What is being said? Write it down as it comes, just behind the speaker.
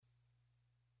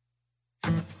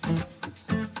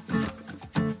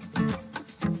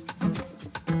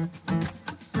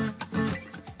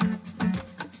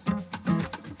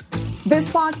This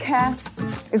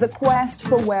podcast is a quest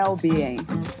for well-being,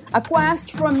 a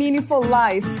quest for a meaningful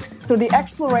life through the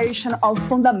exploration of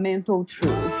fundamental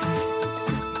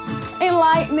truth.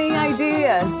 Enlightening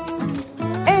ideas,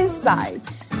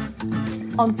 insights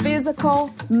on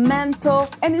physical, mental,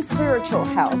 and spiritual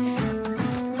health.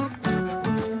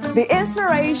 The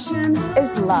inspiration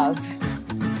is love.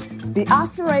 The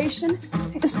aspiration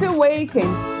is to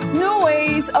awaken new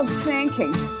ways of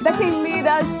thinking that can lead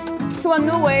us to a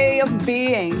new way of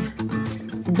being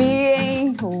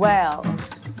well.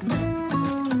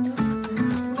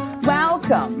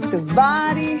 Welcome to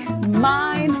Body,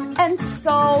 Mind, and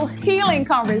Soul Healing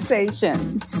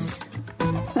Conversations.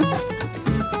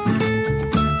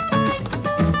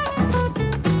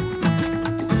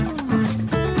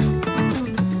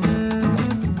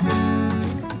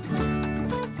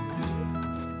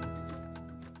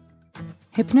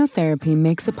 Hypnotherapy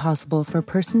makes it possible for a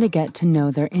person to get to know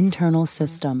their internal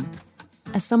system.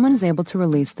 As someone is able to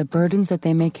release the burdens that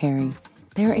they may carry,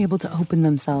 they are able to open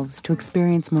themselves to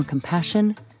experience more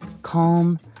compassion,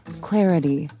 calm,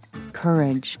 clarity,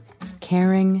 courage,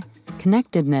 caring,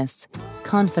 connectedness,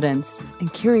 confidence,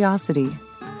 and curiosity.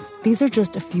 These are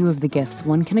just a few of the gifts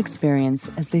one can experience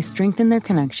as they strengthen their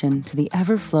connection to the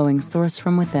ever-flowing source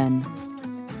from within.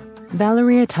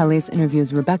 Valeria Tellis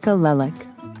interviews Rebecca Lelick,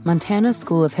 Montana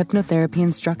School of Hypnotherapy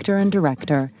instructor and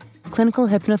director, clinical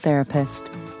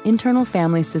hypnotherapist, internal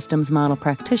family systems model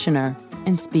practitioner,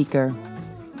 and speaker.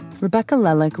 Rebecca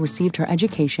Lelick received her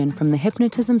education from the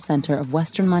Hypnotism Center of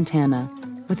Western Montana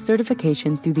with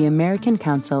certification through the American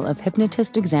Council of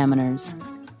Hypnotist Examiners.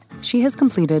 She has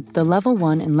completed the Level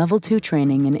 1 and Level 2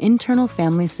 training in internal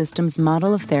family systems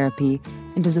model of therapy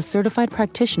and is a certified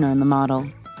practitioner in the model.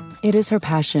 It is her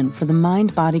passion for the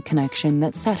mind-body connection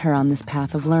that set her on this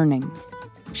path of learning.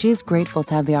 She is grateful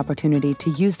to have the opportunity to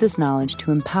use this knowledge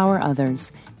to empower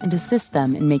others and assist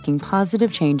them in making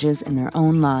positive changes in their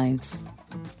own lives.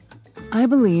 I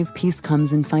believe peace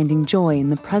comes in finding joy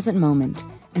in the present moment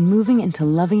and moving into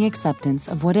loving acceptance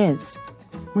of what is.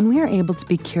 When we are able to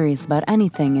be curious about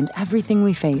anything and everything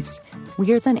we face,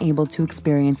 we are then able to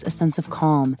experience a sense of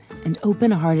calm and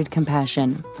open-hearted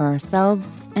compassion for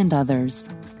ourselves and others.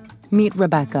 Meet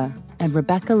Rebecca at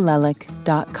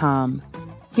RebeccaLelick.com.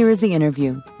 Here is the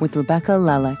interview with Rebecca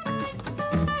Lelick.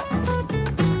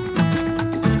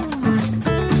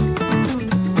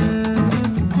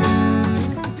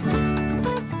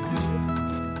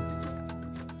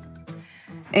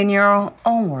 In your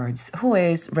own words, who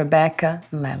is Rebecca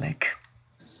Lelick?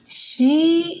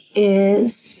 She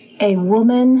is a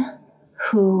woman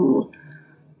who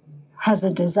has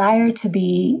a desire to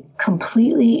be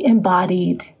completely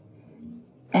embodied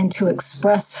and to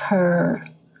express her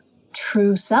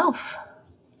true self,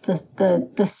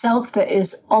 the self that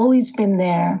has always been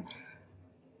there,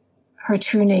 her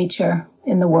true nature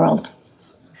in the world.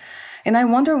 And I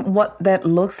wonder what that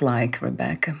looks like,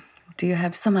 Rebecca. Do you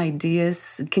have some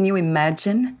ideas? Can you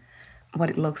imagine what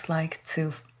it looks like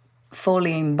to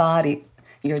fully embody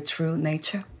your true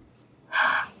nature?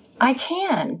 I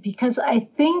can, because I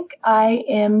think I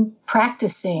am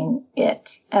practicing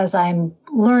it as I'm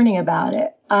learning about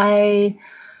it. I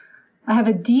have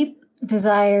a deep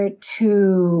desire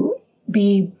to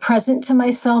be present to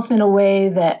myself in a way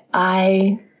that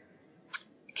I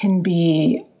can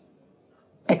be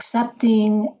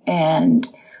accepting and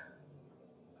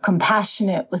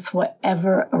compassionate with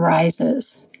whatever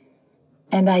arises.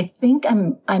 And I think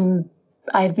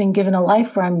I've been given a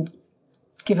life where I'm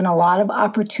given a lot of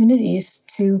opportunities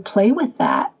to play with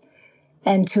that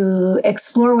and to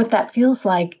explore what that feels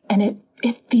like. And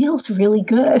it feels really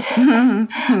good.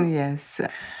 Yes.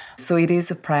 So it is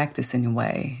a practice in a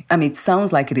way. I mean, it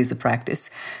sounds like it is a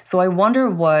practice. So I wonder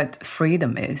what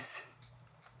freedom is.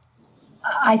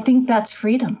 I think that's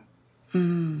freedom.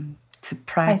 To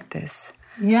practice.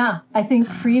 I think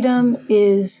freedom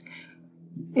is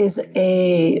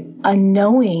a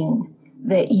knowing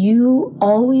that you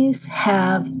always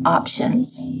have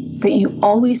options, that you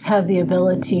always have the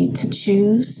ability to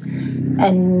choose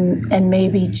and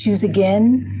maybe choose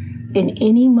again in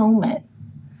any moment.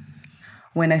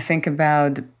 When I think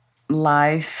about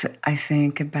life, I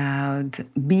think about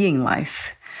being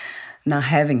life, not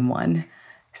having one.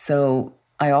 So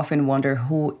I often wonder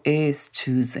who is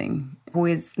choosing, who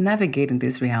is navigating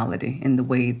this reality in the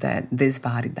way that this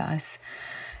body does.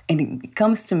 And it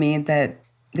comes to me that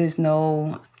there's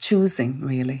no choosing,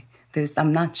 really.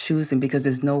 I'm not choosing because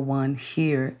there's no one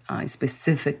here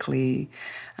specifically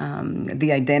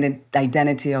the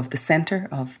identity of the center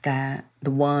of the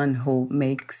one who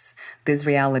makes this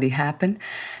reality happen.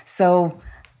 So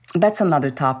that's another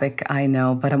topic, I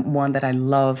know, but one that I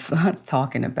love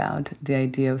talking about, the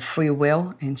idea of free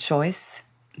will and choice.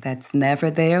 That's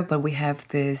never there, but we have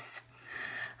this.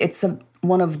 It's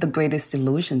one of the greatest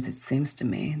illusions, it seems to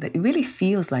me, that it really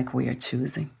feels like we are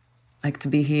choosing. Like to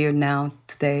be here now,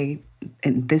 today,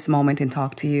 in this moment and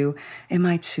talk to you. Am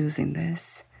I choosing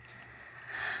this?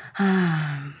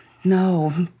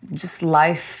 No, just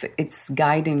life, it's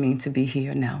guiding me to be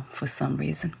here now for some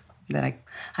reason that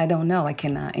I don't know. I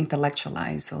cannot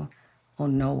intellectualize or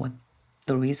know what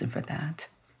the reason for that,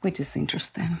 which is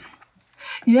interesting.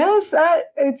 Yes,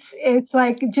 it's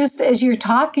like just as you're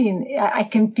talking, I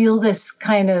can feel this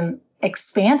kind of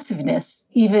expansiveness,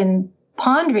 even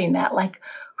pondering that, like,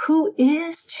 who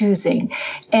is choosing?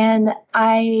 And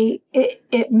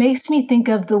it makes me think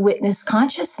of the witness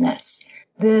consciousness,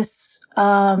 this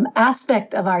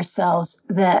aspect of ourselves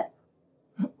that,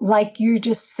 like you're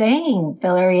just saying,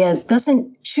 Valeria,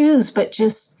 doesn't choose, but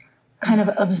just kind of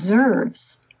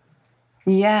observes.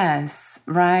 Yes,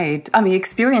 right. I mean,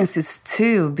 experiences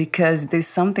too, because there's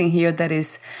something here that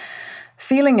is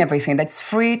feeling everything, that's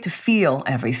free to feel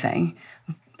everything.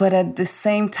 But at the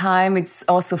same time, it's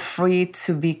also free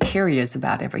to be curious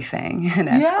about everything and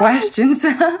ask questions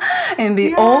and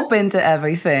be open to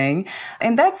everything.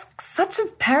 And that's such a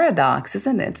paradox,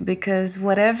 isn't it? Because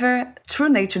whatever true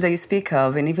nature that you speak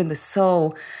of, and even the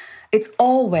soul, it's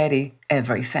already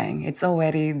everything. It's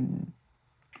already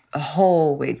a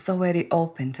whole. It's already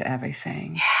open to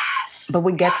everything. Yes. But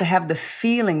we get to have the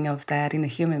feeling of that in the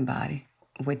human body,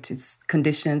 which is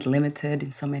conditioned, limited in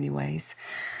so many ways.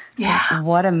 So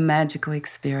what a magical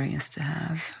experience to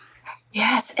have.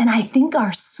 Yes, and I think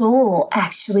our soul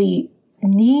actually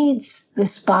needs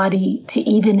this body to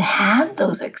even have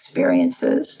those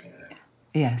experiences.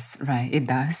 Yes, right, it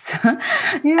does.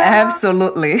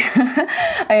 Absolutely.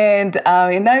 And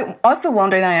I also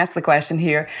wonder, and I asked the question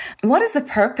here, what is the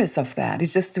purpose of that?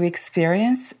 Is just to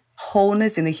experience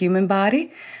wholeness in the human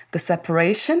body, the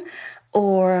separation,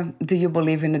 or do you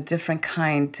believe in a different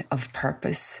kind of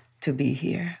purpose to be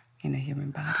here in a human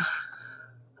body?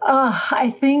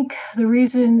 I think the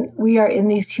reason we are in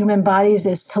these human bodies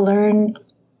is to learn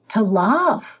to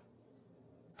love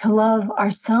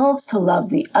ourselves, to love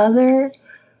the other.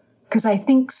 Because I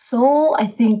think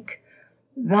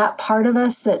that part of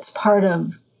us that's part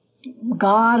of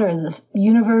God or the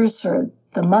universe or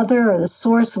the mother or the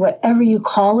source, whatever you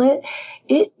call it,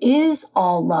 it is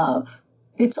all love.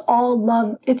 It's all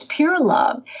love. It's pure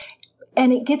love.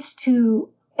 And it gets to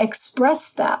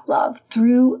express that love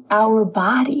through our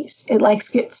bodies. It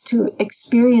gets to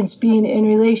experience being in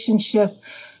relationship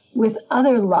with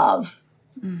other love.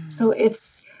 So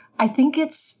I think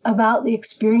it's about the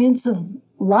experience of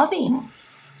loving.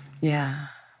 Yeah,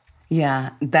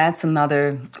 that's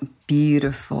another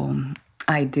beautiful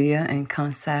idea and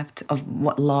concept of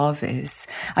what love is.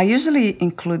 I usually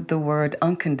include the word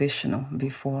unconditional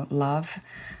before love,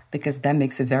 because that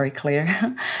makes it very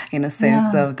clear in a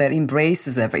sense of that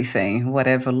embraces everything.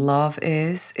 Whatever love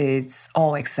is, it's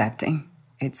all accepting.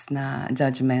 It's not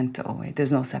judgmental.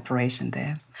 There's no separation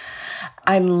there.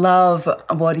 I love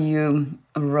what you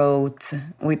wrote.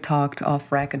 We talked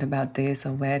off record about this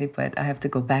already, but I have to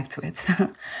go back to it.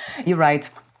 You write,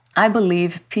 I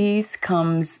believe peace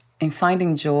comes in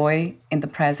finding joy in the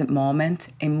present moment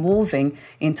and moving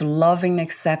into loving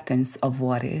acceptance of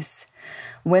what is.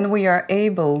 When we are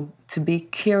able to be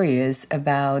curious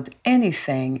about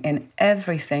anything and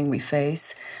everything we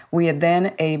face, we are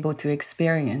then able to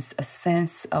experience a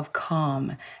sense of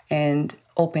calm and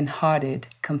open-hearted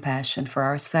compassion for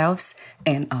ourselves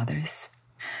and others.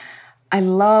 I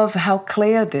love how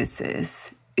clear this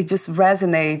is. It just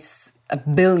resonates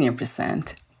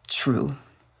 1,000,000,000% true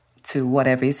to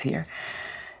whatever is here.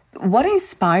 What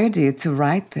inspired you to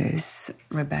write this,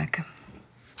 Rebecca?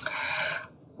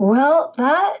 Well,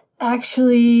 that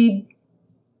actually,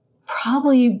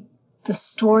 probably the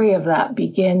story of that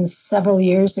begins several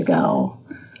years ago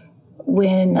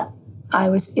when I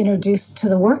was introduced to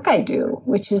the work I do,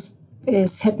 which is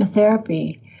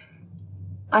hypnotherapy.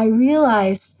 I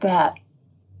realized that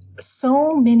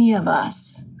so many of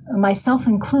us, myself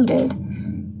included,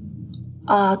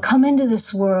 come into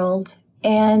this world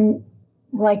and,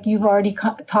 like you've already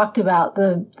talked about,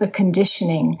 the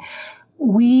conditioning,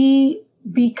 we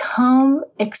become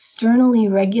externally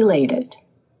regulated.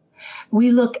 We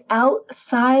look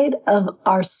outside of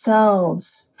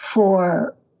ourselves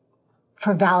for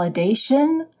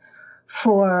validation,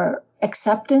 for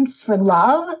acceptance, for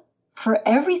love. for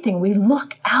everything. We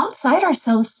look outside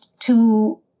ourselves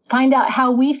to find out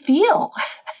how we feel,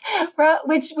 right?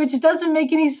 Which doesn't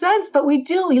make any sense, but we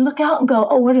do. We look out and go,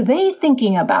 oh, what are they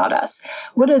thinking about us?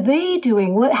 What are they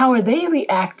doing? How are they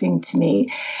reacting to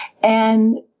me?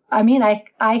 And I mean,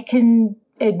 I can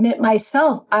admit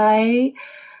myself, I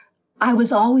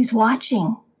was always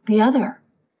watching the other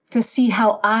to see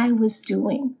how I was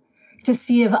doing, to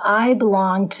see if I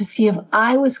belonged, to see if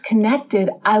I was connected.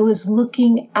 I was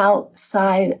looking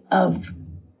outside of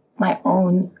my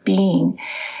own being.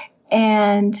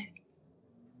 And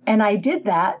I did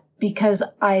that because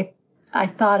I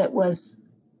thought it was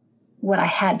what I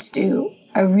had to do.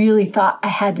 I really thought I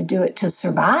had to do it to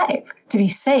survive, to be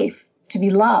safe, to be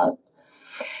loved.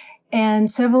 And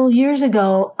several years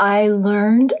ago, I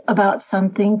learned about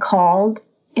something called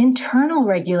internal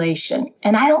regulation.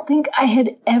 And I don't think I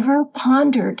had ever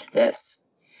pondered this.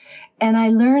 And I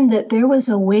learned that there was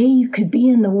a way you could be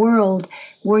in the world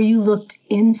where you looked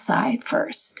inside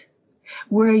first,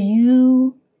 where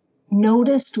you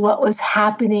noticed what was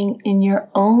happening in your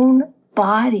own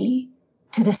body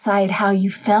to decide how you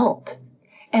felt.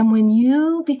 And when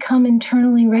you become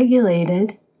internally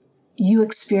regulated, you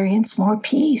experience more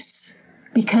peace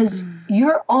because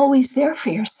you're always there for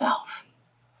yourself.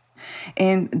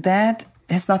 And that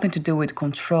has nothing to do with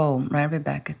control, right,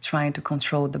 Rebecca? Trying to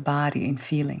control the body and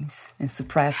feelings and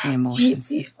suppressing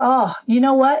emotions. You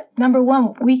know what? Number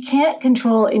one, we can't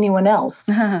control anyone else.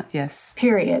 Yes.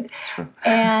 Period. It's true.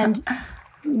 And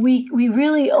we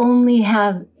really only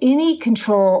have any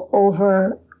control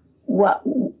over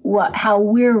how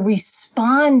we're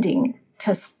responding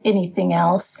to anything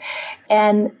else.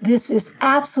 And this is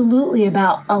absolutely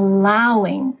about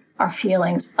allowing our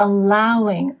feelings,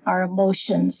 allowing our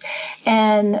emotions.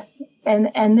 And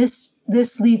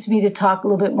this leads me to talk a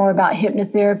little bit more about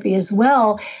hypnotherapy as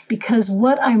well, because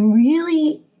what I'm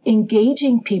really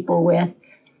engaging people with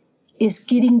is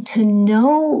getting to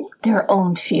know their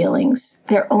own feelings,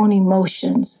 their own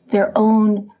emotions, their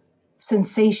own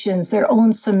sensations, their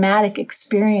own somatic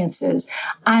experiences.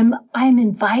 I'm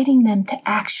inviting them to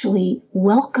actually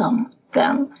welcome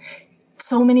them.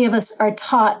 So many of us are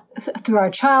taught through our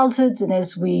childhoods and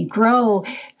as we grow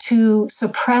to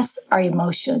suppress our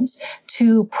emotions,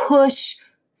 to push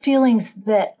feelings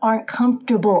that aren't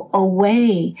comfortable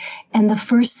away. And the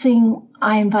first thing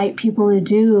I invite people to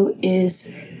do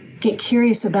is get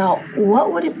curious about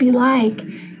what would it be like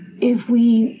if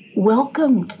we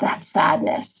welcomed that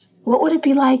sadness? What would it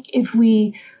be like if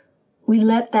we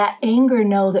let that anger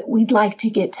know that we'd like to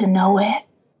get to know it?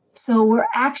 So we're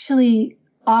actually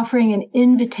offering an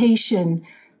invitation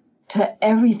to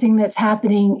everything that's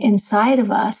happening inside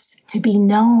of us to be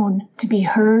known, to be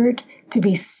heard, to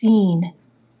be seen,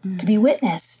 to be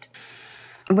witnessed.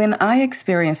 When I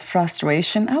experience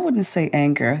frustration, I wouldn't say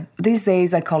anger. These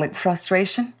days I call it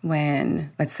frustration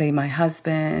when, let's say, my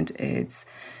husband is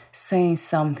saying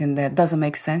something that doesn't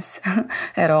make sense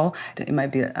at all. It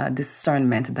might be a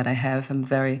discernment that I have. I'm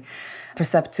very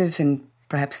perceptive and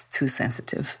perhaps too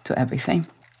sensitive to everything.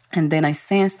 And then I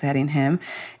sense that in him,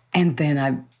 and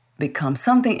then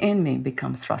something in me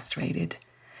becomes frustrated.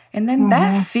 And then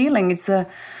that feeling, it's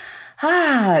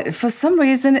for some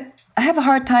reason, I have a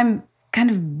hard time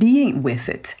kind of being with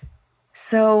it.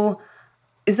 So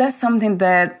is that something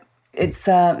that it's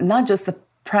not just a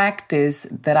practice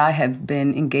that I have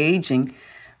been engaging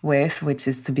with, which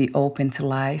is to be open to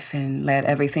life and let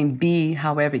everything be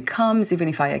however it comes, even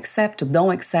if I accept or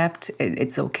don't accept,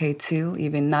 it's okay too,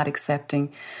 even not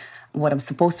accepting what I'm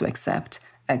supposed to accept,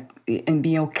 and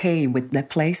being okay with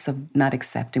that place of not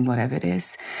accepting whatever it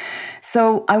is.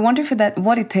 So I wonder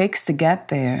what it takes to get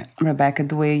there, Rebecca.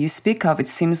 The way you speak of it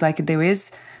seems like there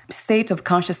is a state of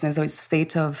consciousness or a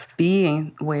state of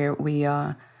being where we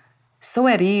are so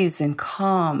at ease and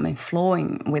calm and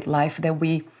flowing with life that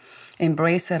we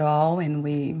embrace it all and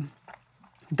we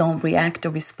don't react or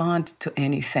respond to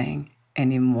anything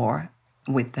anymore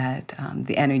with that,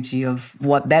 the energy of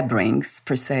what that brings,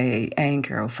 per se,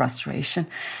 anger or frustration.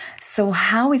 So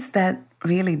how is that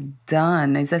really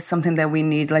done? Is that something that we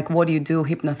need? Like, what do you do?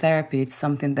 Hypnotherapy, it's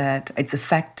something that it's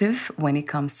effective when it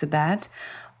comes to that?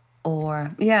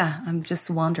 Or, I'm just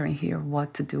wondering here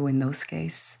what to do in those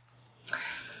cases.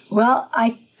 Well,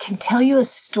 I can tell you a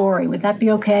story. Would that be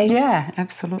okay? Yeah,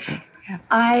 absolutely. Yeah.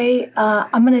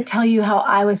 I'm going to tell you how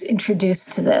I was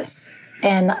introduced to this.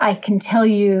 And I can tell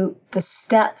you the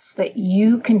steps that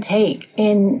you can take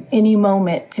in any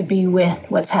moment to be with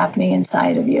what's happening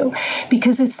inside of you.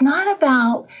 Because it's not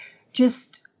about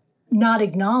just not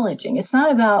acknowledging. It's not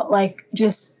about like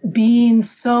just being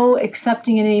so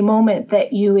accepting in any moment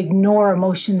that you ignore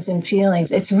emotions and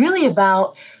feelings. It's really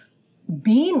about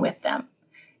being with them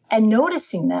and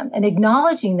noticing them and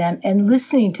acknowledging them and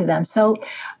listening to them. So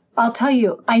I'll tell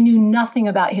you, I knew nothing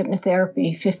about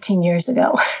hypnotherapy 15 years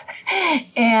ago.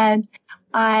 And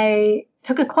I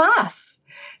took a class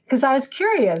because I was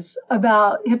curious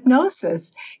about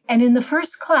hypnosis. And in the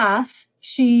first class,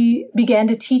 she began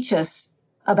to teach us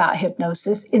about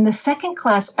hypnosis. In the second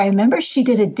class, I remember she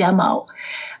did a demo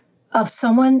of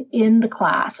someone in the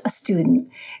class, a student.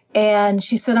 And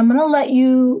she said, I'm going to let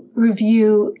you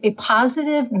review a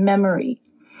positive memory.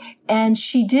 And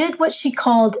she did what she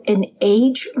called an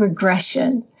age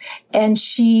regression. And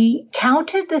she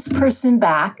counted this person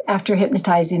back after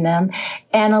hypnotizing them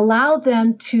and allowed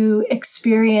them to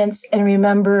experience and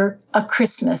remember a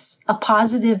Christmas, a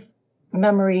positive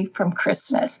memory from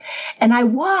Christmas. And I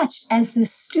watched as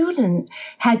this student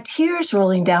had tears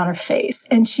rolling down her face,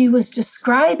 and she was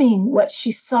describing what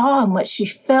she saw and what she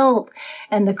felt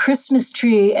and the Christmas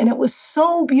tree. And it was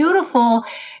so beautiful.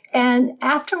 And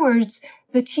afterwards,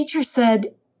 the teacher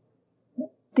said,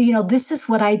 this is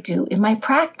what I do in my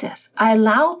practice. I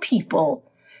allow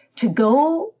people to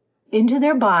go into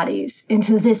their bodies,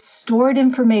 into this stored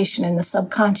information in the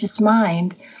subconscious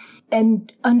mind, and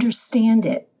understand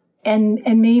it. And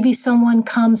maybe someone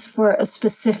comes for a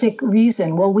specific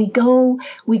reason. Well, we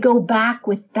go back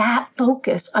with that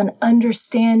focus on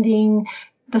understanding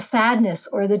the sadness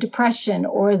or the depression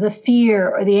or the fear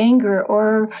or the anger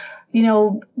or,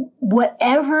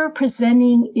 whatever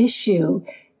presenting issue.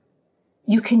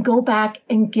 You can go back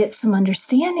and get some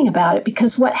understanding about it,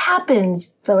 because what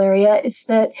happens, Valeria, is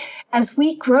that as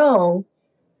we grow,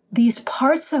 these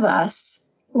parts of us,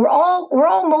 we're all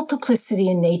multiplicity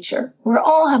in nature. We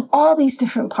all have all these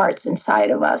different parts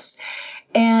inside of us,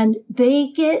 and they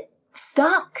get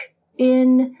stuck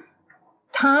in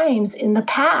times in the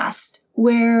past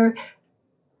where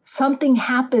something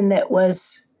happened that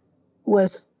was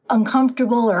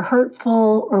uncomfortable or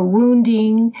hurtful or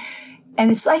wounding.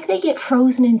 And it's like they get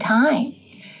frozen in time,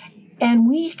 and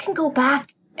we can go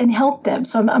back and help them.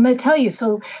 So I'm going to tell you,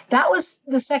 so that was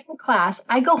the second class.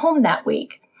 I go home that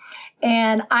week,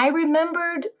 and I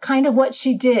remembered kind of what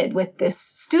she did with this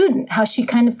student, how she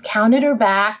kind of counted her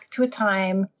back to a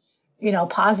time,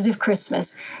 positive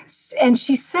Christmas. And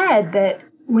she said that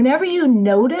whenever you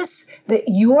notice that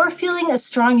you're feeling a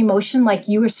strong emotion, like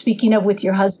you were speaking of with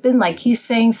your husband, like he's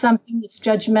saying something that's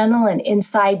judgmental and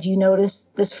inside you notice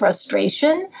this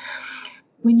frustration,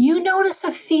 when you notice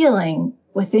a feeling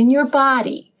within your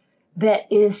body that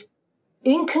is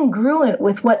incongruent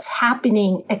with what's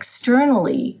happening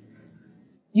externally,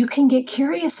 you can get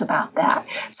curious about that.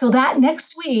 So that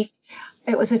next week,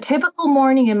 it was a typical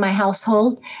morning in my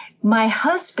household. My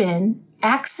husband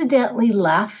accidentally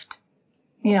left.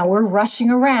 We're rushing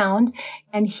around,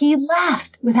 and he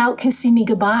left without kissing me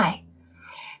goodbye.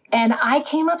 And I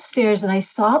came upstairs and I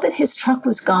saw that his truck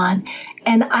was gone,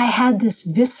 and I had this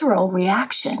visceral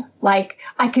reaction. Like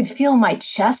I could feel my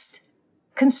chest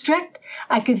constrict.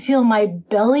 I could feel my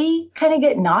belly kind of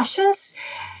get nauseous.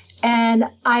 And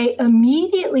I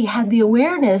immediately had the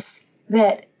awareness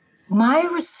that my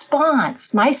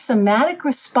response, my somatic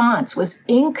response, was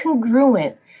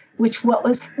incongruent with what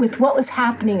was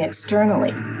happening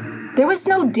externally. There was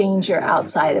no danger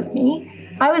outside of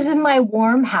me. I was in my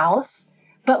warm house,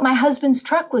 but my husband's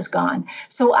truck was gone.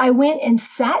 So I went and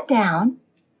sat down,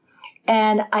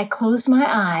 and I closed my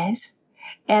eyes,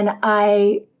 and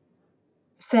I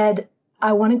said,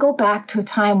 I want to go back to a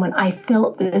time when I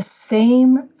felt this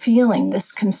same feeling,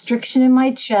 this constriction in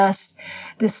my chest,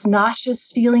 this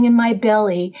nauseous feeling in my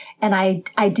belly. And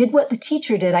I did what the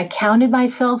teacher did. I counted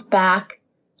myself back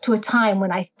to a time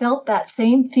when I felt that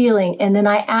same feeling. And then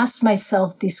I asked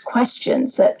myself these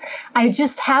questions that I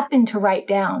just happened to write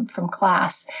down from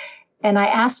class. And I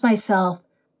asked myself,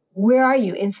 where are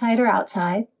you, inside or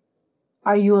outside?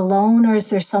 Are you alone, or is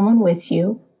there someone with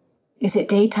you? Is it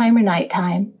daytime or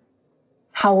nighttime?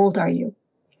 How old are you?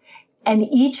 And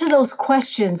each of those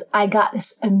questions, I got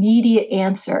this immediate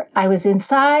answer. I was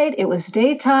inside, it was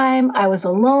daytime, I was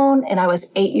alone, and I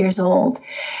was 8 years old.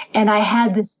 And I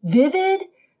had this vivid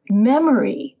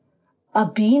memory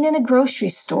of being in a grocery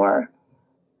store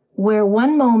where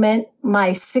one moment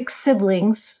my 6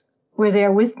 siblings were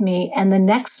there with me, and the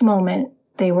next moment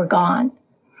they were gone.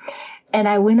 And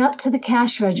I went up to the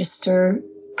cash register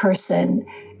person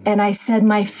and I said,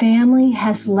 my family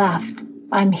has left.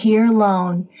 I'm here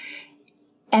alone.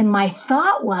 And my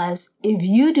thought was, if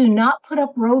you do not put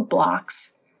up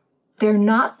roadblocks, they're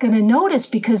not going to notice,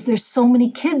 because there's so many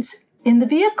kids in the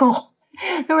vehicle.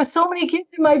 There were so many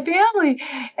kids in my family.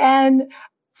 And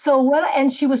So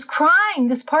and she was crying.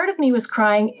 This part of me was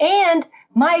crying, and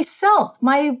myself,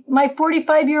 my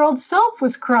 45-year-old self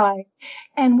was crying.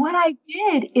 And what I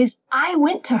did is I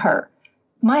went to her.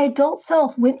 My adult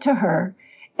self went to her,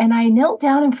 and I knelt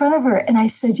down in front of her and I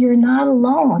said, "You're not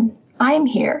alone. I'm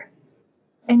here,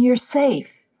 and you're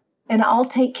safe, and I'll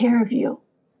take care of you."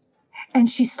 And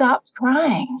she stopped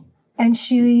crying, and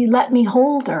she let me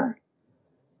hold her.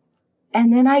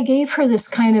 And then I gave her this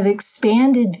kind of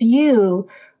expanded view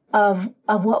of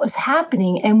what was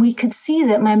happening. And we could see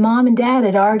that my mom and dad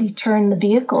had already turned the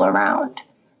vehicle around,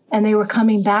 and they were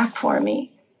coming back for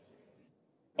me.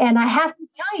 And I have to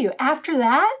tell you, after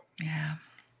that,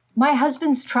 my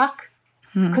husband's truck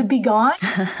could be gone,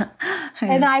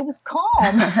 and I was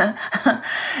calm.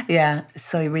 Yeah,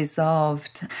 so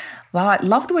resolved. Wow, I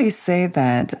love the way you say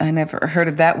that. I never heard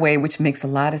it that way, which makes a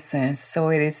lot of sense. So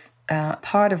it is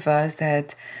part of us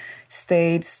that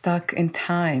stayed stuck in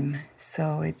time.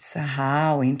 So it's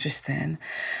how interesting.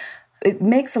 It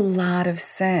makes a lot of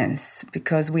sense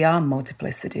because we are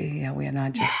multiplicity. Yeah, we are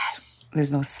not just,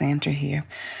 there's no center here.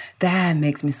 That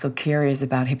makes me so curious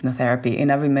about hypnotherapy.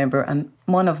 And I remember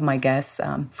one of my guests,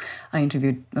 I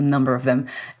interviewed a number of them.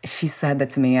 She said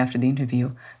that to me after the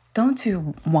interview, "Don't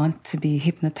you want to be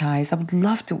hypnotized? I would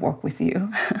love to work with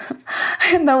you."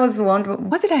 And I was wondering,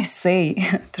 what did I say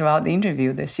throughout the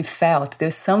interview that she felt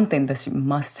there's something that she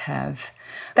must have?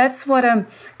 That's what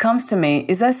comes to me.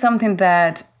 Is that something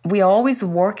that we are always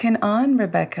working on,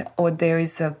 Rebecca? Or there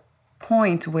is a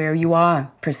point where you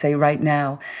are, per se, right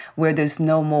now, where there's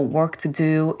no more work to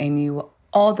do and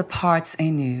all the parts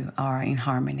in you are in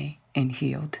harmony and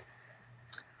healed?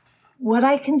 What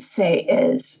I can say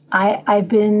is I've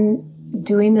been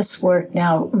doing this work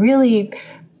now really.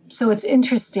 So it's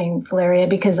interesting, Valeria,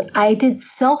 because I did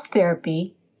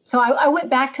self-therapy. So I went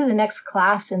back to the next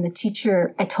class, and the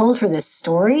teacher, I told her this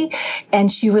story, and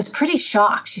she was pretty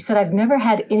shocked. She said, "I've never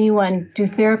had anyone do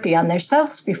therapy on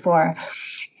themselves before."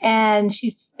 And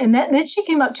then she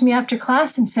came up to me after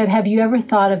class and said, "Have you ever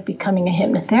thought of becoming a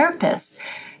hypnotherapist?"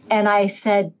 And I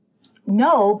said,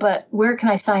 "No, but where can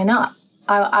I sign up?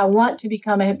 I want to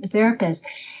become a hypnotherapist."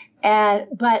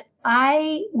 But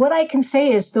what I can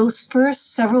say is those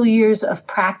first several years of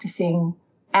practicing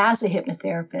as a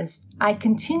hypnotherapist, I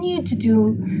continued to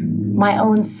do my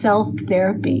own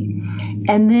self-therapy.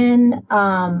 And then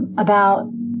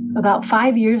about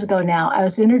 5 years ago now, I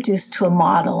was introduced to a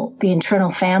model, the internal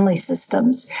family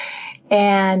systems.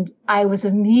 And I was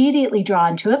immediately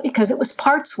drawn to it because it was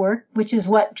parts work, which is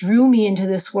what drew me into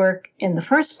this work in the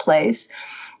first place.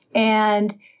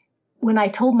 And when I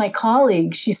told my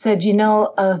colleague, she said,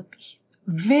 a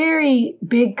very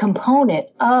big component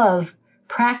of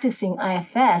practicing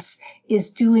IFS is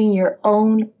doing your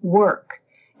own work.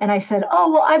 And I said,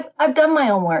 "Oh, well, I've done my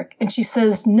own work." And she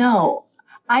says, "No,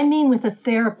 I mean with a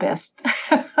therapist."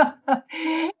 And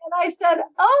I said,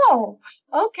 "Oh,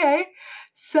 okay."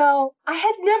 So I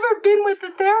had never been with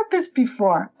a therapist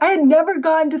before. I had never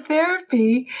gone to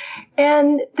therapy.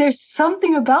 And there's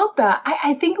something about that.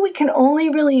 I think we can only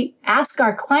really ask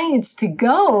our clients to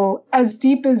go as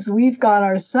deep as we've gone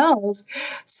ourselves.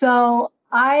 So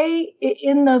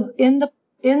in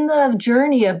the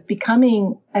journey of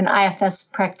becoming an IFS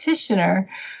practitioner,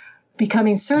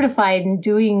 becoming certified and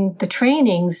doing the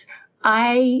trainings,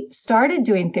 I started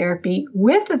doing therapy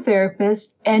with a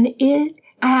therapist, and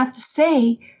I have to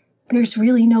say, there's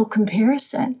really no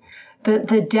comparison.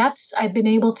 The depths I've been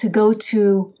able to go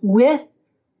to with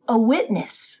a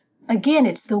witness. Again,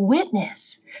 it's the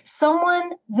witness.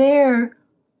 Someone there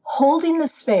holding the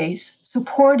space,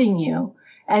 supporting you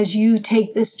as you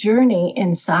take this journey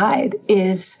inside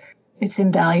it's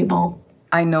invaluable.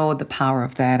 I know the power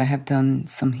of that. I have done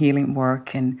some healing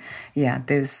work, and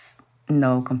there's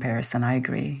no comparison. I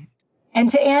agree. And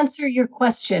to answer your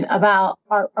question about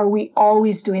are we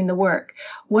always doing the work,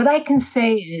 what I can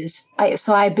say is,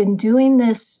 I've been doing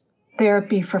this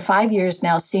therapy for 5 years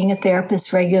now, seeing a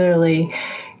therapist regularly,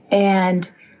 and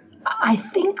I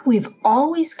think we've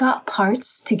always got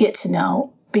parts to get to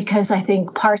know, because I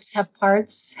think parts have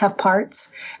parts have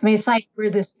parts. I mean, it's like we're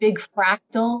this big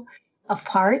fractal of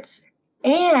parts,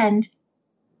 and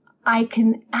I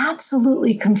can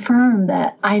absolutely confirm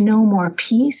that I know more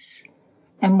peace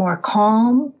and more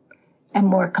calm and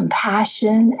more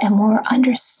compassion and more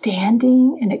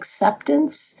understanding and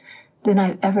acceptance than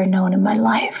I've ever known in my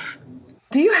life.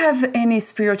 Do you have any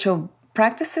spiritual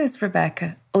practices,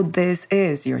 Rebecca? Oh, this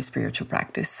is your spiritual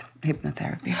practice,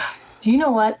 hypnotherapy. Do you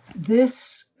know what?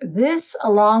 This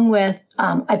along with,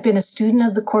 I've been a student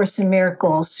of the Course in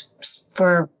Miracles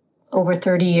for over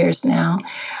 30 years now,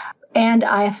 and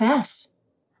IFS.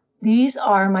 These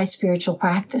are my spiritual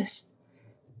practice.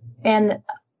 And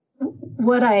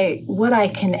what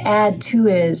I can add too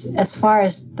is, as far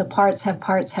as the parts have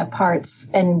parts,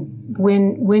 and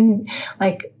when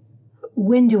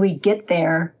do we get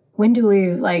there? When do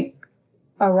we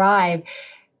arrive?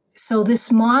 So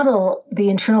this model, the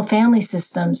internal family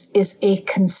systems, is a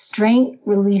constraint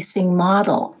releasing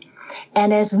model.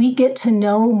 And as we get to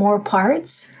know more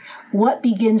parts, what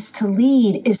begins to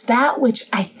lead is that which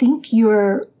I think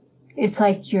you're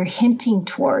hinting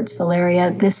towards,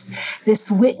 Valeria, this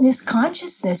witness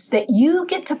consciousness that you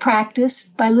get to practice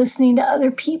by listening to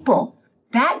other people.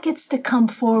 That gets to come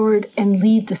forward and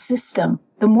lead the system.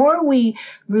 The more we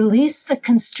release the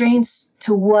constraints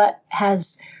to what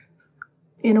has,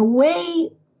 in a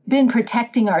way, been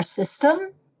protecting our system,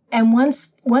 and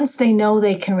once they know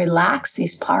they can relax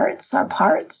these parts, our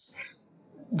parts,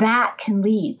 that can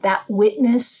lead, that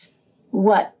witness,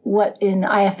 what in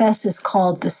IFS is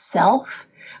called the self,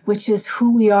 which is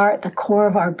who we are at the core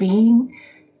of our being,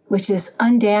 which is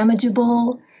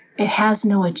undamageable. It has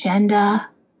no agenda.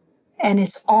 And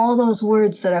it's all those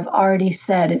words that I've already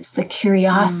said. It's the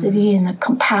curiosity and the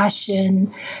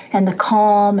compassion and the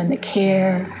calm and the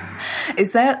care.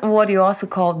 Is that what you also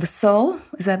call the soul?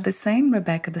 Is that the same,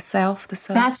 Rebecca? The self, the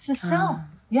soul? That's the self.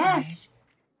 Yes,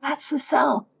 right. That's the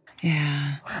self.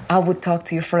 Yeah, I would talk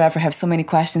to you forever. I have so many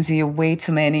questions here, way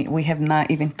too many. We have not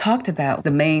even talked about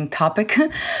the main topic,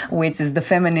 which is the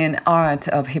feminine art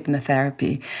of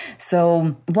hypnotherapy.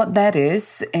 So what that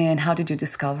is, and how did you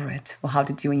discover it? Or how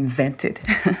did you invent it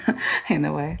in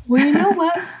a way? Well, you know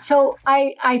what? So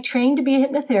I trained to be a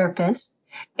hypnotherapist,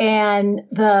 and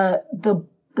the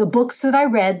books that I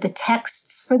read, the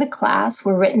texts for the class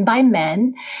were written by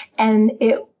men, and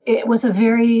it was a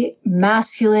very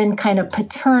masculine kind of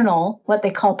paternal, what they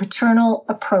call paternal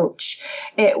approach.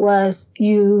 It was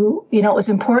it was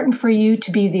important for you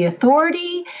to be the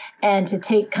authority and to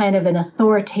take kind of an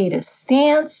authoritative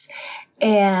stance.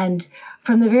 And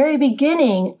from the very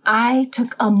beginning, I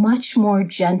took a much more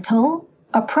gentle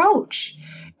approach.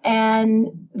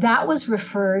 And that was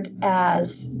referred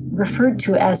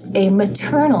to as a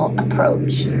maternal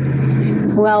approach.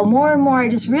 Well, more and more, I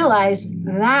just realized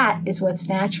that is what's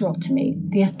natural to me.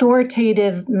 The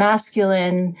authoritative,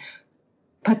 masculine,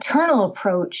 paternal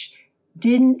approach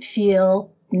didn't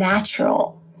feel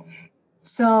natural.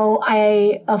 So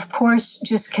I, of course,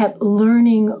 just kept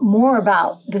learning more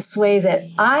about this way that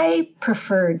I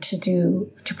preferred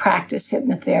to practice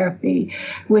hypnotherapy,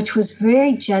 which was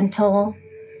very gentle,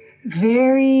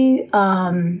 very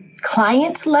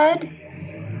client-led.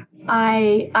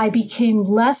 I became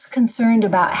less concerned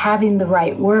about having the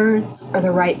right words or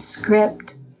the right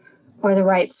script or the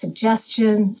right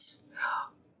suggestions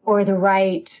or the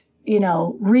right,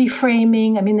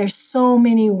 reframing. I mean, there's so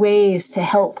many ways to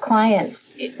help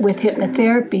clients with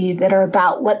hypnotherapy that are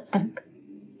about what the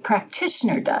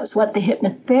practitioner does, what the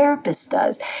hypnotherapist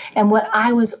does. And what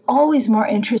I was always more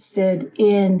interested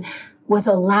in was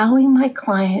allowing my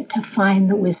client to find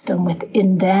the wisdom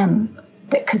within them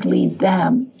that could lead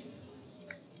them.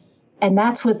 And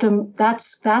that's what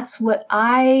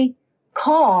I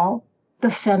call the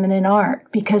feminine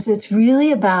art, because it's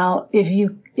really about, if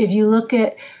you look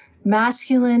at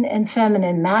masculine and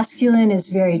feminine, masculine is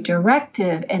very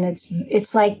directive, and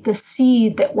it's like the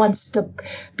seed that wants to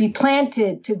be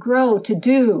planted, to grow, to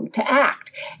do, to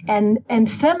act. And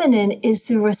feminine is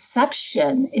the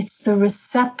reception, it's the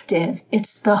receptive,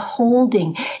 it's the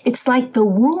holding, it's like the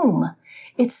womb,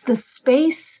 it's the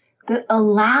space that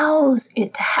allows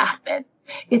it to happen.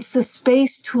 It's the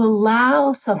space to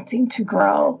allow something to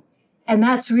grow. And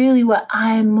that's really what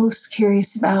I'm most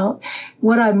curious about.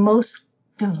 What I'm most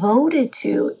devoted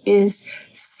to is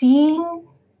seeing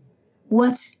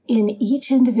what's in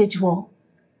each individual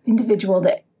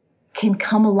that can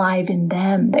come alive in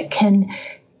them, that can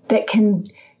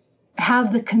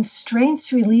have the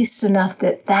constraints released enough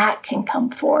that can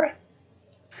come forth.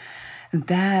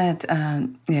 That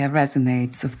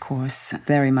resonates, of course,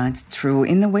 very much true.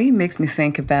 In a way, it makes me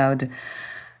think about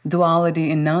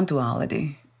duality and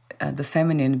non-duality, the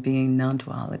feminine being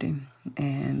non-duality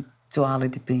and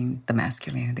duality being the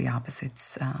masculine, the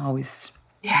opposites, always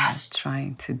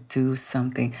trying to do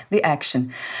something, the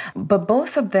action. But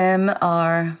both of them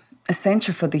are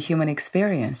essential for the human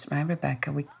experience, right,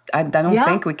 Rebecca? I don't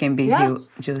think we can be here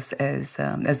just as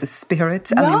the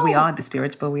spirit. No. I mean, we are the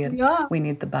spirit, but we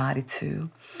need the body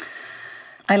too.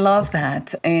 I love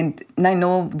that. And I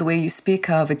know the way you speak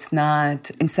of, it's not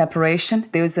in separation.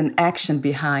 There's an action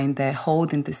behind that,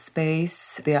 holding the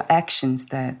space. There are actions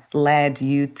that led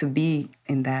you to be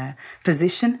in that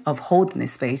position of holding the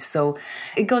space. So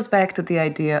it goes back to the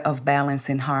idea of balance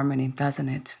and harmony, doesn't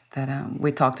it? That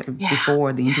we talked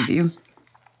before the interview.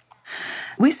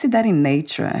 We see that in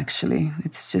nature, actually.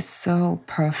 It's just so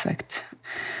perfect.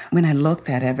 When I looked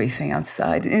at everything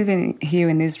outside, even here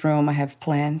in this room, I have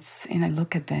plants, and I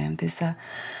look at them.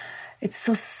 It's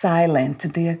so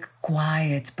silent. They are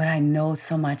quiet, but I know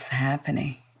so much's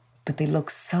happening. But they look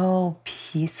so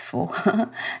peaceful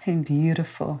and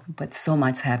beautiful, but so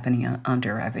much happening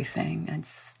under everything.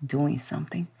 It's doing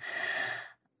something.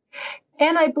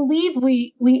 And I believe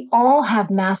we all have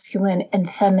masculine and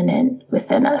feminine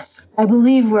within us. I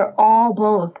believe we're all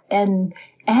both, and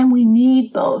we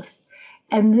need both.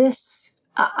 And this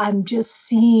I'm just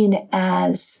seeing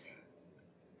as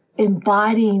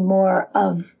embodying more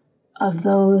of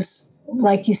those,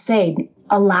 like you say,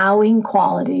 allowing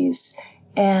qualities,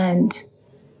 and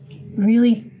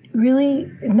really,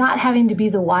 really not having to be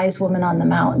the wise woman on the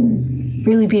mountain,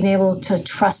 really being able to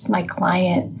trust my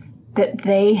client that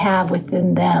they have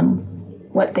within them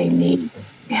what they need.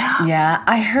 Yeah,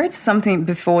 I heard something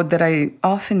before that I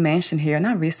often mention here.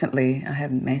 Not recently, I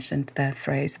haven't mentioned that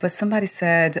phrase, but somebody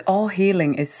said, all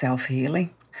healing is self-healing.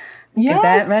 Yes.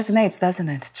 That resonates, doesn't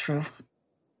it? True.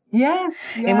 Yes.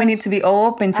 And we need to be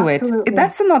open to Absolutely. it.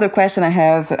 That's another question I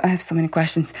have. I have so many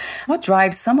questions. What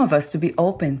drives some of us to be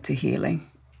open to healing?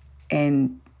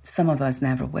 And some of us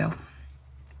never will.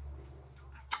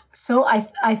 So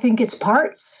I think it's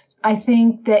parts. I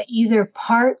think that either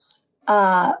parts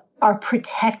are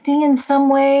protecting in some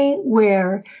way,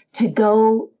 where to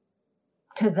go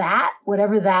to that,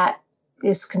 whatever that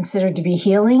is considered to be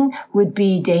healing, would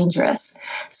be dangerous.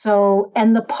 So,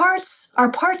 and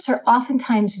our parts are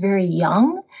oftentimes very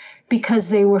young because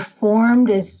they were formed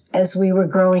as we were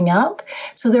growing up.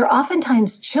 So they're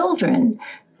oftentimes children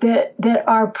that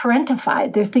are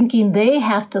parentified. They're thinking they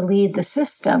have to lead the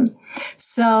system.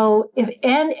 So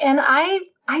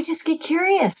I just get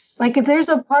curious. Like if there's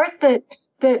a part that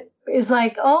is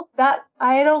like, oh, that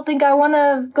I don't think I want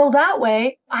to go that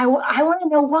way. I want to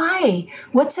know why.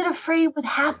 What's it afraid would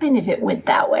happen if it went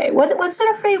that way? What's it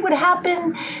afraid would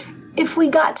happen if we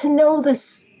got to know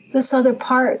this other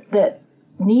part that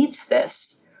needs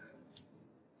this?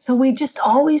 So we just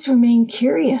always remain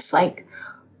curious. Like,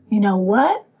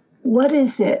 what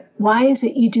is it? Why is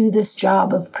it you do this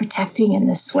job of protecting in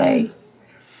this way?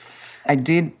 I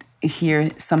did hear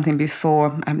something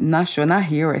before, I'm not sure, not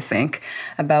here, I think,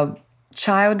 about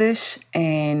childish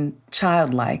and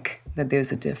childlike, that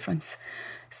there's a difference.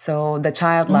 So the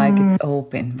childlike, it's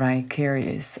open, right?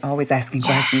 Curious, always asking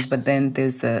questions. But then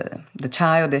there's the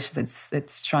childish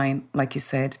that's trying, like you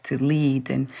said, to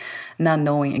lead and not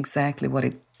knowing exactly what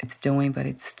it's doing, but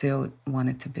it still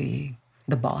wanted to be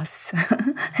the boss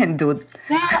and do the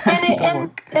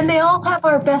work. And they all have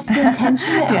our best intention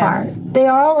at heart. They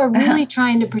all are really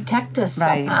trying to protect us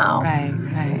somehow.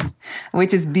 Right.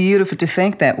 Which is beautiful to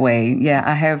think that way. Yeah,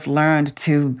 I have learned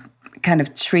to kind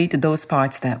of treat those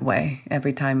parts that way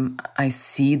every time I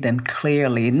see them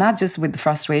clearly, not just with the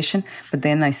frustration, but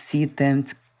then I see them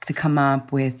to come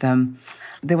up with,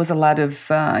 there was a lot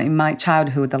of, in my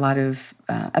childhood, a lot of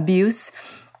abuse.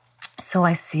 So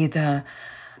I see the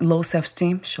low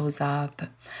self-esteem shows up,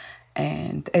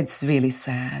 and it's really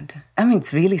sad. I mean,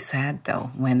 it's really sad, though,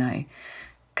 when I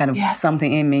kind of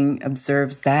something in me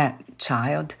observes that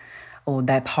child or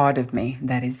that part of me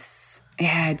that is,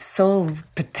 it's so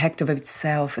protective of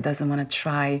itself. It doesn't want to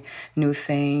try new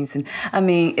things. And I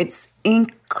mean, it's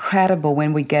incredible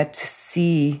when we get to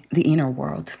see the inner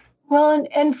world. Well,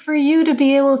 and for you to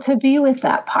be able to be with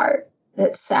that part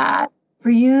that's sad,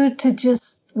 for you to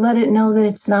just let it know that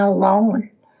it's not alone.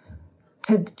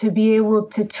 To be able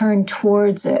to turn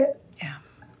towards it.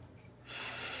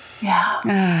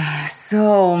 Yeah.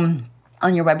 So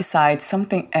on your website,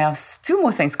 something else, two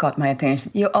more things caught my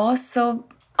attention. You also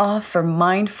offer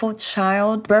mindful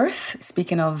childbirth,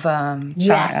 speaking of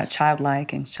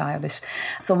childlike and childish.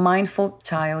 So mindful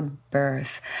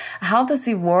childbirth. How does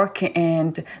it work?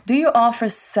 And do you offer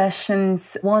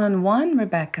sessions one-on-one,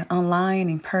 Rebecca, online,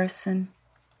 in person?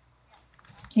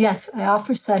 Yes, I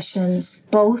offer sessions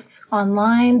both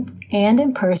online and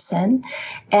in person.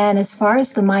 And as far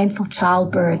as the mindful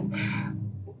childbirth,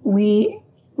 we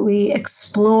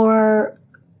explore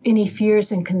any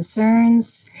fears and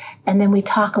concerns, and then we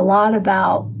talk a lot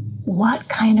about what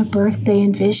kind of birth they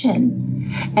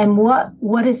envision and what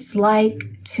it's like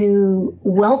to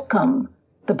welcome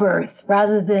the birth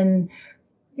rather than,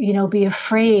 be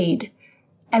afraid.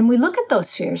 And we look at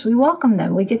those fears, we welcome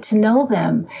them, we get to know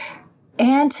them.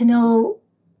 And to know,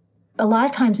 a lot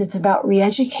of times it's about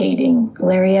re-educating,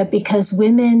 Valeria, because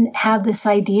women have this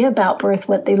idea about birth,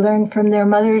 what they learned from their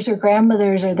mothers or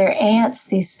grandmothers or their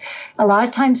aunts. A lot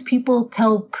of times people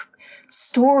tell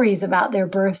stories about their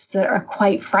births that are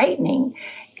quite frightening.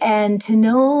 And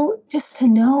just to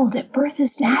know that birth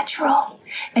is natural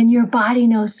and your body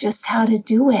knows just how to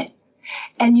do it.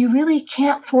 And you really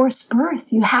can't force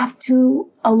birth. You have to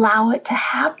allow it to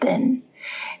happen.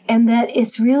 And that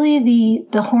it's really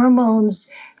the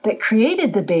hormones that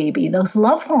created the baby, those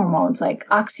love hormones like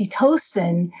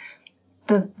oxytocin,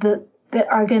 that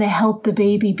are going to help the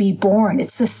baby be born.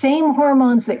 It's the same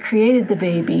hormones that created the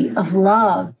baby of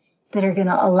love that are going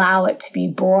to allow it to be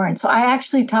born. So I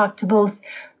actually talked to both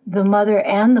the mother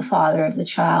and the father of the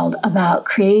child about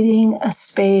creating a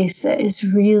space that is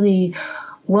really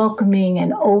welcoming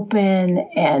and open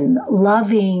and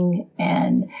loving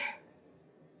and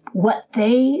what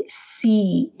they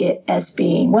see it as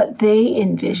being, what they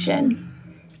envision.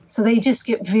 So they just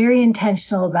get very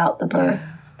intentional about the birth.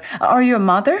 Are you a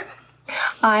mother?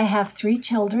 I have 3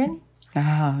 children.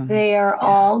 Oh, They are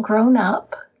all grown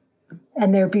up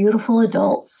and they're beautiful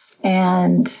adults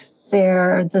and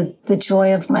they're the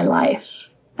joy of my life.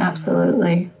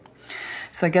 Absolutely.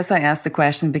 So I guess I asked the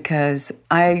question because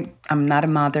I'm not a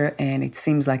mother and it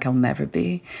seems like I'll never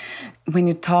be. When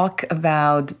you talk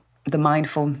about the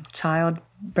mindful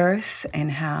childbirth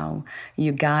and how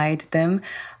you guide them,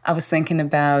 I was thinking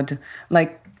about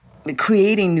like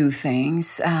creating new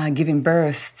things, giving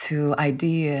birth to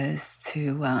ideas,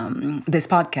 to this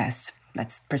podcast.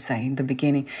 That's per se in the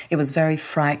beginning. It was very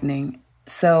frightening.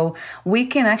 So we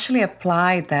can actually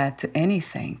apply that to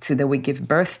anything that we give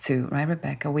birth to, right,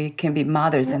 Rebecca? We can be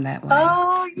mothers in that way.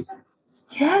 Oh,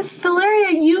 yes,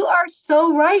 Valeria, you are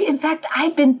so right. In fact,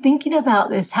 I've been thinking about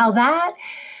this, how that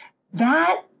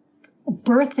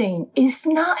birthing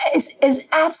is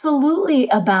absolutely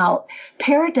about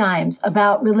paradigms,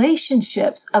 about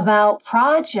relationships, about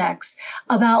projects,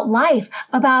 about life,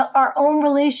 about our own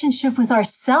relationship with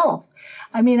ourselves.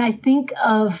 I mean, I think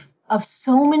of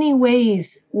so many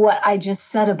ways what I just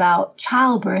said about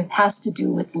childbirth has to do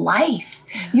with life.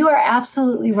 You are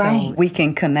absolutely right. So we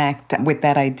can connect with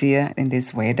that idea in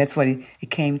this way. That's what it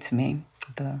came to me.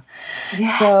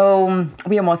 Yes. So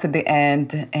we're almost at the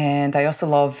end. And I also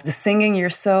love the singing your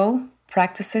soul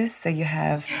practices that you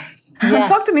have. Yes.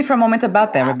 Talk to me for a moment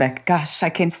about that, Rebecca. Gosh,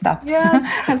 I can't stop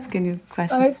asking you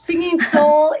questions. Singing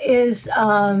soul is,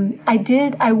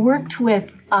 I worked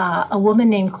with a woman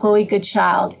named Chloe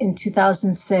Goodchild in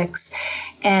 2006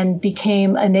 and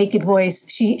became a naked voice.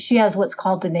 She has what's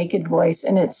called the naked voice,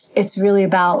 and it's really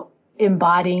about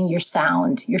embodying your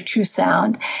sound, your true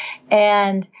sound.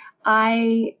 And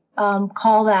I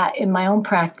call that in my own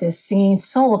practice singing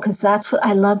soul, because that's what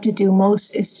I love to do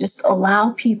most, is just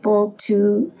allow people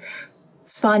to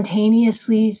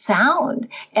spontaneously sound.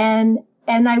 And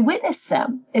I witness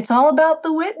them. It's all about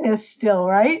the witness still,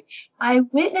 right? I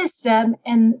witness them,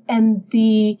 and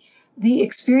the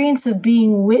experience of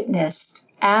being witnessed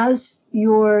as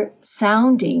you're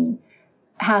sounding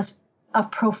has a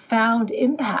profound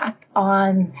impact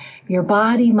on your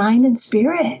body, mind, and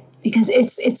spirit. Because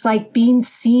it's like being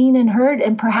seen and heard,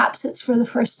 and perhaps it's for the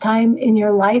first time in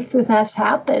your life that's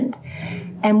happened.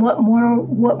 And what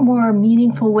more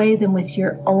meaningful way than with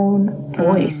your own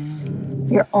voice,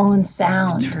 your own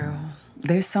sound? True.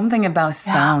 There's something about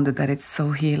sound that it's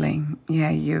so healing. Yeah,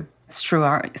 it's true.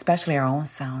 Especially our own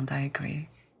sound. I agree.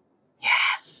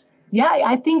 Yes. Yeah,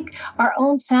 I think our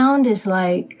own sound is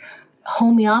like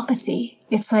homeopathy.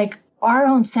 It's like our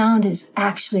own sound is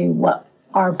actually what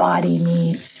our body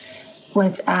needs, what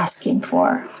it's asking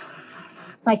for.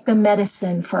 It's like the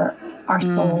medicine for our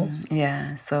souls.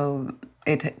 Yeah, so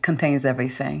it contains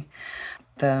everything.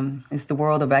 It's the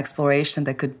world of exploration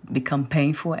that could become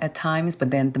painful at times,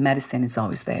 but then the medicine is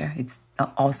always there. It's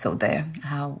also there.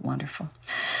 How wonderful.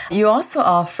 You also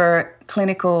offer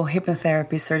clinical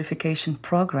hypnotherapy certification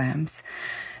programs.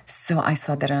 So I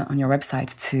saw that on your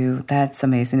website too. That's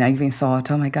amazing. I even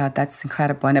thought, oh my God, that's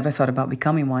incredible. I never thought about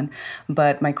becoming one.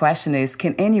 But my question is,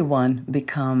 can anyone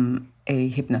become a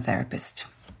hypnotherapist?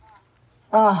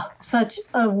 Oh, such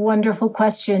a wonderful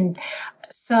question.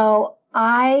 So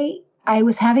I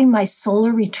was having my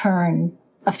solar return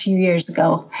a few years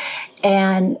ago,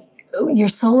 and your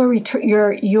solar return,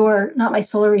 your not my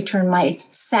solar return, my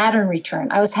Saturn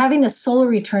return. I was having a solar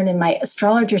return, and my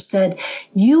astrologer said,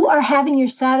 "You are having your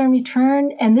Saturn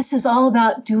return, and this is all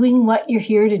about doing what you're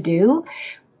here to do.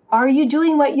 Are you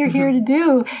doing what you're here to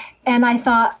do?" And I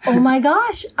thought, oh my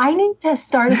gosh, I need to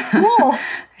start a school.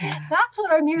 That's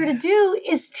what I'm here to do,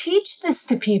 is teach this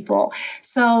to people.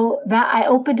 So that I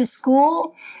opened a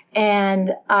school,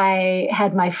 and I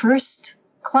had my first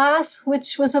class,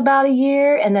 which was about a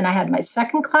year. And then I had my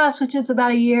second class, which is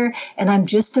about a year. And I'm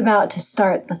just about to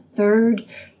start the third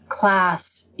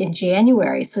class in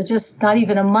January. So just not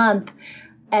even a month.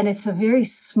 And it's a very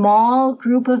small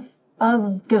group of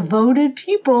of devoted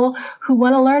people who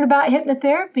want to learn about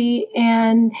hypnotherapy,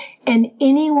 and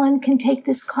anyone can take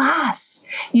this class.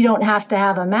 You don't have to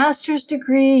have a master's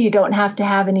degree. You don't have to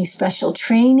have any special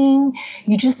training.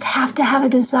 You just have to have a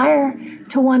desire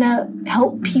to want to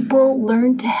help people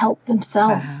learn to help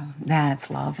themselves. Wow,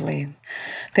 that's lovely.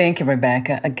 Thank you,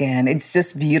 Rebecca. Again, it's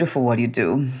just beautiful what you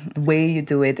do. The way you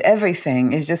do it,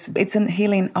 everything is just, it's a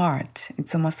healing art.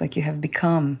 It's almost like you have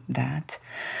become that.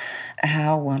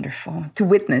 How wonderful to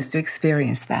witness, to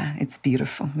experience that. It's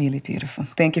beautiful, really beautiful.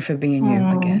 Thank you for being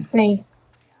you again.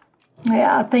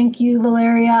 Thank you,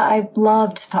 Valeria. I've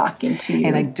loved talking to you.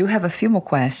 And I do have a few more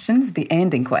questions, the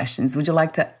ending questions. Would you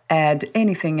like to add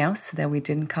anything else that we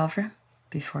didn't cover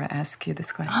before I ask you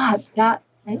this question?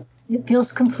 It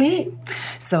feels complete.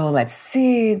 So let's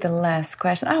see the last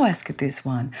question. I'll ask you this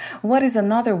one. What is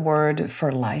another word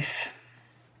for life?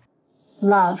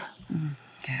 Love.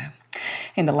 Yeah.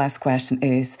 And the last question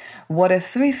is, what are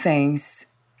 3 things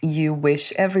you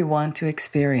wish everyone to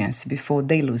experience before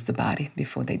they lose the body,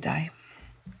 before they die?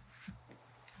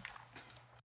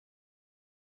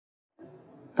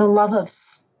 The love of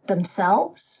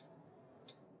themselves,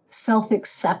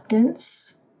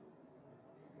 self-acceptance,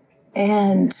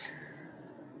 and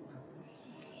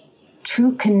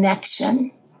true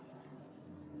connection,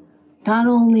 not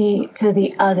only to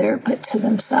the other, but to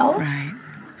themselves. Right.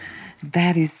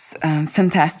 That is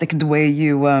fantastic, the way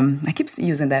you, I keep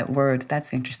using that word.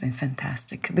 That's interesting,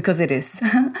 fantastic, because it is.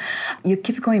 You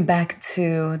keep going back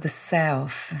to the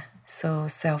self. So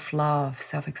self-love,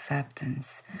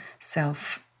 self-acceptance,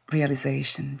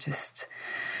 self-realization. Just,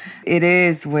 it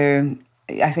is where,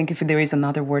 I think if there is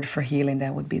another word for healing,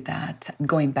 that would be that.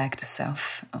 Going back to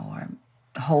self, or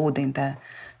holding the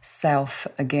self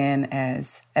again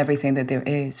as everything that there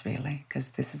is, really, because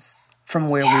this is from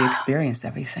where we experience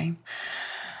everything.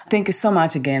 Thank you so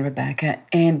much again, Rebecca.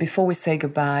 And before we say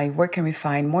goodbye, where can we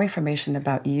find more information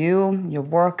about you, your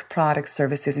work, products,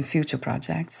 services, and future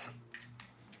projects?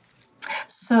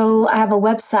 So I have a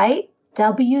website,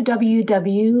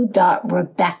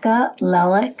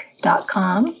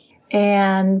 www.rebeccalelick.com.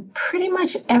 And pretty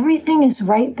much everything is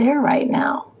right there right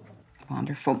now.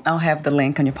 Wonderful. I'll have the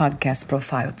link on your podcast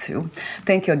profile too.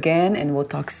 Thank you again, and we'll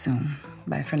talk soon.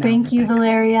 Bye for now. Thank you,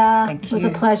 Valeria. Thank you. It was a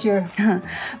pleasure.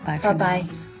 Bye for Bye-bye. now.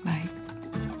 Bye.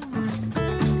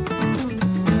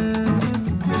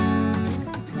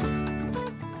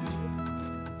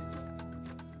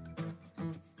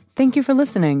 Thank you for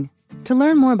listening. To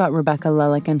learn more about Rebecca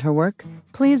Lelick and her work,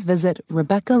 please visit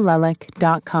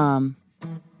RebeccaLelick.com.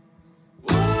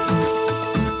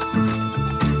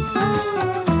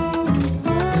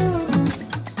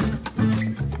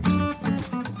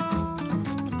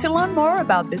 To learn more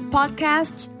about this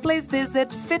podcast, please visit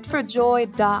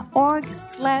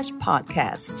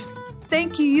fitforjoy.org/podcast.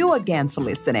 Thank you again for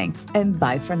listening, and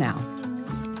bye for now.